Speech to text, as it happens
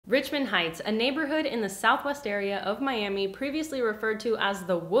Richmond Heights, a neighborhood in the southwest area of Miami, previously referred to as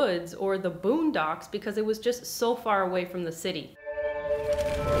the Woods or the Boondocks because it was just so far away from the city.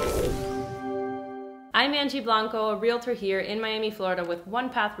 I'm Angie Blanco, a realtor here in Miami, Florida with One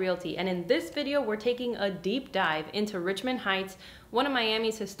Path Realty, and in this video we're taking a deep dive into Richmond Heights, one of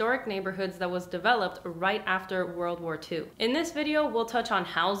Miami's historic neighborhoods that was developed right after World War II. In this video we'll touch on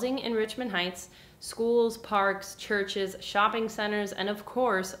housing in Richmond Heights, schools, parks, churches, shopping centers, and of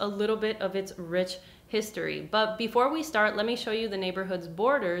course a little bit of its rich history. But before we start, let me show you the neighborhood's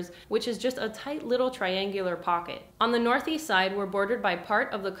borders, which is just a tight little triangular pocket. On the northeast side, we're bordered by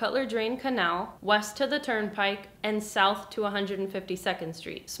part of the Cutler Drain Canal, west to the Turnpike, and south to 152nd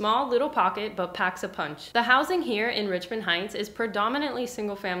Street. Small little pocket, but packs a punch. The housing here in Richmond Heights is predominantly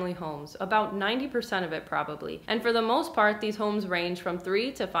single-family homes, about 90% of it probably. And for the most part, these homes range from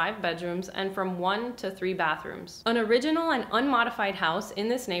 3 to 5 bedrooms and from 1 to 3 bathrooms. An original and unmodified house in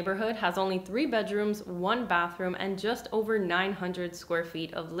this neighborhood has only 3 bedrooms, 1 bathroom, and just over 900 square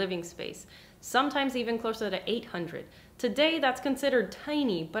feet of living space, sometimes even closer to 800. Today, that's considered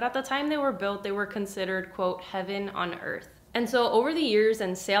tiny, but at the time they were built, they were considered, quote, heaven on earth. And so over the years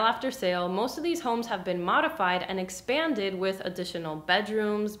and sale after sale, most of these homes have been modified and expanded with additional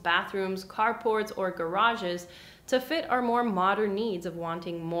bedrooms, bathrooms, carports, or garages to fit our more modern needs of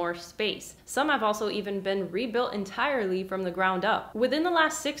wanting more space. Some have also even been rebuilt entirely from the ground up. Within the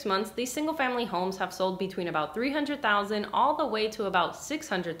last 6 months, these single-family homes have sold between about $300,000 all the way to about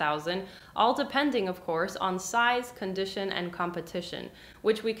 $600,000, all depending, of course, on size, condition, and competition,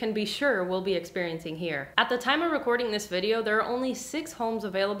 which we can be sure we'll be experiencing here. At the time of recording this video, there are only 6 homes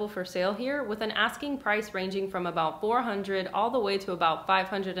available for sale here, with an asking price ranging from about $400,000 all the way to about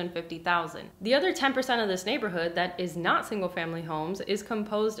 $550,000. The other 10% of this neighborhood that is not single-family homes is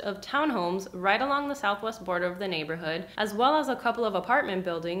composed of townhomes right along the southwest border of the neighborhood, as well as a couple of apartment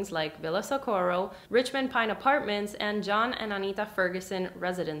buildings like Villa Socorro, Richmond Pine Apartments, and John and Anita Ferguson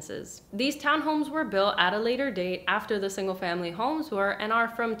residences. These townhomes were built at a later date after the single-family homes were and are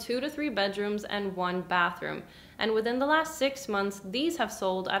from 2 to 3 bedrooms and 1 bathroom. And within the last 6 months, these have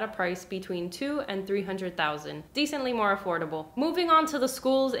sold at a price between $200,000 and $300,000, decently more affordable. Moving on to the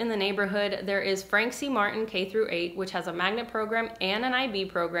schools in the neighborhood, there is Frank C. Martin K-8, which has a magnet program and an IB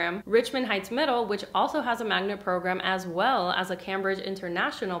program, Richmond Heights Middle, which also has a magnet program as well as a Cambridge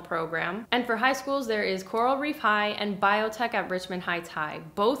International program, and for high schools there is Coral Reef High and Biotech at Richmond Heights High,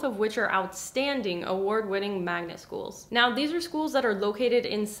 both of which are outstanding award-winning magnet schools. Now these are schools that are located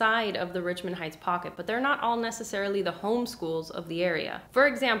inside of the Richmond Heights pocket, but they're not all necessarily the home schools of the area. For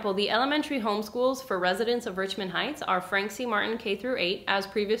example, the elementary home schools for residents of Richmond Heights are Frank C. Martin K-8, as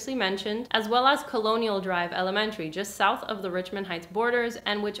previously mentioned, as well as Colonial Drive Elementary, just south of the Richmond Heights borders,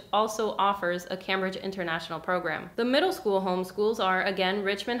 and which also offers a Cambridge International program. The middle school home schools are, again,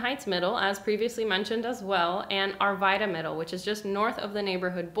 Richmond Heights Middle, as previously mentioned as well, and Arvida Middle, which is just north of the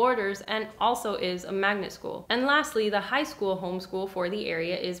neighborhood borders and also is a magnet school. And lastly, the high school homeschool for the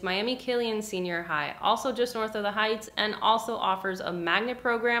area is Miami Killian Senior High, also just north of the Heights, and also offers a magnet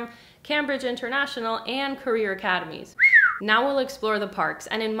program, Cambridge International, and career academies. Now we'll explore the parks,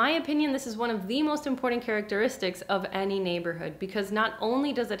 and in my opinion this is one of the most important characteristics of any neighborhood, because not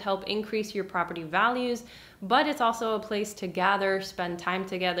only does it help increase your property values, but it's also a place to gather, spend time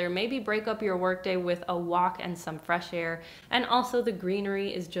together, maybe break up your workday with a walk and some fresh air, and also the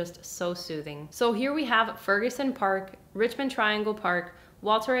greenery is just so soothing. So here we have Ferguson Park, Richmond Triangle Park,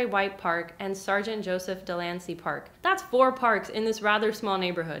 Walter A. White Park, and Sergeant Joseph Delancey Park. That's 4 parks in this rather small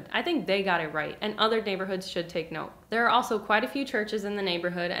neighborhood. I think they got it right, and other neighborhoods should take note. There are also quite a few churches in the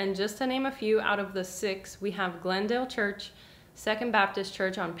neighborhood, and just to name a few out of the 6, we have Glendale Church, Second Baptist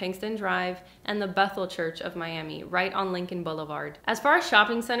Church on Pinkston Drive, and the Bethel Church of Miami, right on Lincoln Boulevard. As far as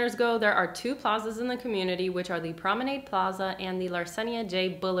shopping centers go, there are 2 plazas in the community, which are the Promenade Plaza and the Larsenia J.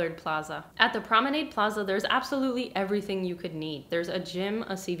 Bullard Plaza. At the Promenade Plaza, there's absolutely everything you could need. There's a gym,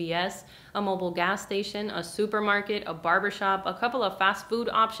 a CVS, a mobile gas station, a supermarket, a barbershop, a couple of fast food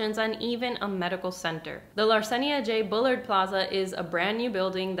options, and even a medical center. The Larsenia J. Bullard Plaza is a brand new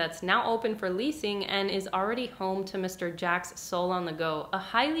building that's now open for leasing and is already home to Mr. Jack's Soul on the Go, a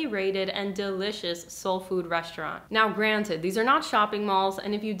highly rated and delicious soul food restaurant. Now granted, these are not shopping malls,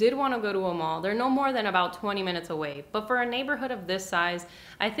 and if you did want to go to a mall, they're no more than about 20 minutes away. But for a neighborhood of this size,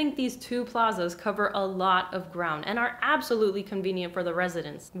 I think these 2 plazas cover a lot of ground and are absolutely convenient for the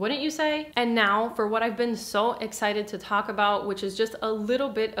residents. Wouldn't you say? And now for what I've been so excited to talk about, which is just a little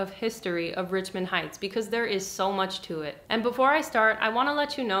bit of history of Richmond Heights, because there is so much to it. And before I start, I want to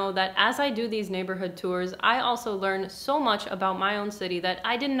let you know that as I do these neighborhood tours, I also learn so much about my own city that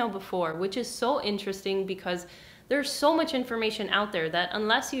I didn't know before, which is so interesting because There's so much information out there that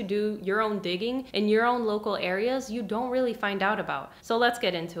unless you do your own digging in your own local areas, you don't really find out about. So let's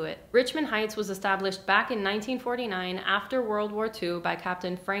get into it. Richmond Heights was established back in 1949 after World War II by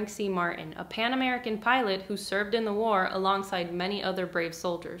Captain Frank C. Martin, a Pan-American pilot who served in the war alongside many other brave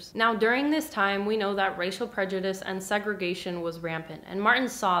soldiers. Now, during this time, we know that racial prejudice and segregation was rampant, and Martin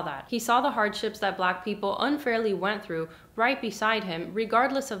saw that. He saw the hardships that Black people unfairly went through right beside him,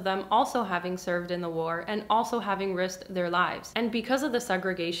 regardless of them also having served in the war and also having risked their lives. And because of the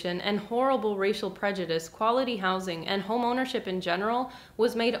segregation and horrible racial prejudice, quality housing and home ownership in general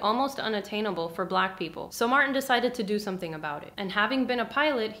was made almost unattainable for Black people. So Martin decided to do something about it. And having been a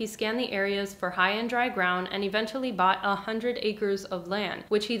pilot, he scanned the areas for high and dry ground and eventually bought 100 acres of land,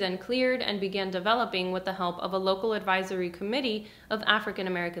 which he then cleared and began developing with the help of a local advisory committee of African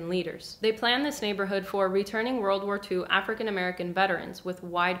American leaders. They planned this neighborhood for returning World War II African American veterans with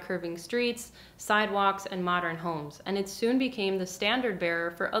wide curving streets, sidewalks, and modern homes, and it soon became the standard bearer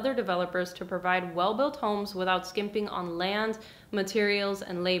for other developers to provide well-built homes without skimping on land, materials,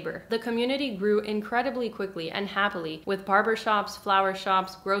 and labor. The community grew incredibly quickly and happily, with barber shops, flower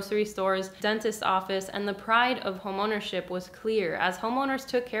shops, grocery stores, dentist office, and the pride of homeownership was clear as homeowners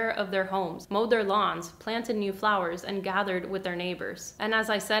took care of their homes, mowed their lawns, planted new flowers, and gathered with their neighbors. And as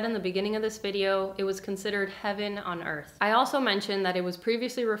I said in the beginning of this video, it was considered heaven on earth. I also mentioned that it was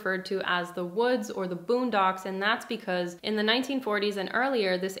previously referred to as the woods or the boondocks, and that's because in the 1940s and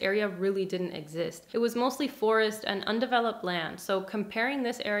earlier, this area really didn't exist. It was mostly forest and undeveloped land. So comparing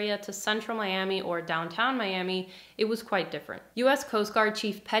this area to central Miami or downtown Miami, it was quite different. U.S. Coast Guard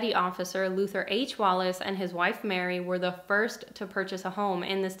Chief Petty Officer Luther H. Wallace and his wife Mary were the first to purchase a home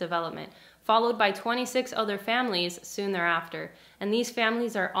in this development, followed by 26 other families soon thereafter. And these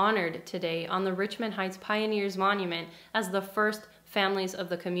families are honored today on the Richmond Heights Pioneers Monument as the first families of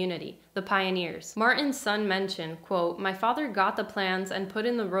the community, the pioneers. Martin's son mentioned, quote, "My father got the plans and put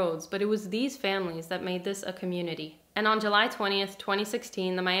in the roads, but it was these families that made this a community." And on July 20th,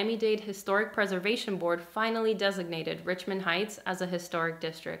 2016, the Miami-Dade Historic Preservation Board finally designated Richmond Heights as a historic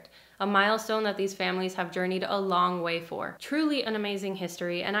district, a milestone that these families have journeyed a long way for. Truly an amazing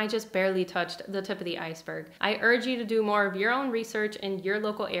history, and I just barely touched the tip of the iceberg. I urge you to do more of your own research in your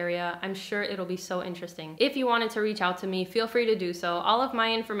local area. I'm sure it'll be so interesting. If you wanted to reach out to me, feel free to do so. All of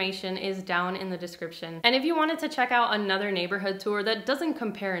my information is down in the description. And if you wanted to check out another neighborhood tour that doesn't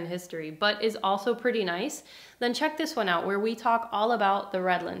compare in history, but is also pretty nice, then check this one out where we talk all about the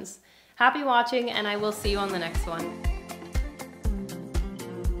Redlands. Happy watching, and I will see you on the next one.